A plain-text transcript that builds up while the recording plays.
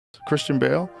Christian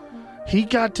Bale, he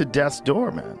got to death's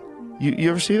door, man. You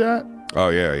ever see that? Oh,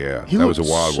 yeah. He that was a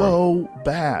looked wild one. so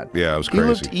bad. Yeah, it was crazy. He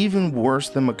looked even worse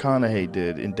than McConaughey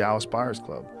did in Dallas Buyers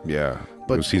Club. Yeah.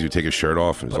 But it seems to take his shirt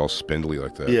off and it's all spindly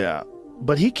like that. Yeah.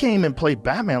 But he came and played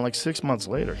Batman like 6 months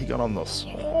later. He got on the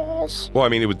sauce. Well, I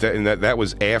mean, that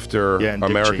was after and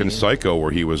American Psycho,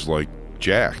 where he was like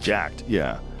jacked. Jacked,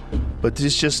 yeah. But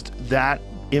it's just that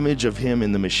image of him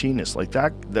in The Machinist, like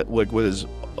that like with his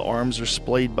arms are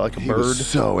splayed like a bird. Was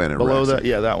so anorexic. Below that,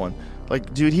 yeah, that one.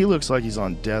 Like, dude, he looks like he's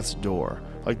on death's door.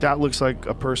 Like, that looks like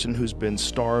a person who's been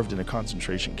starved in a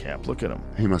concentration camp. Look at him.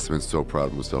 He must have been so proud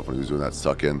of himself when he was doing that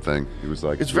suck-in thing. He was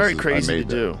like, it's very crazy to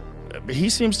do. He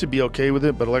seems to be okay with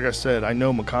it, but like I said, I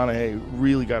know McConaughey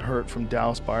really got hurt from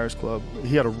Dallas Buyers Club.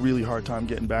 He had a really hard time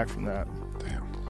getting back from that.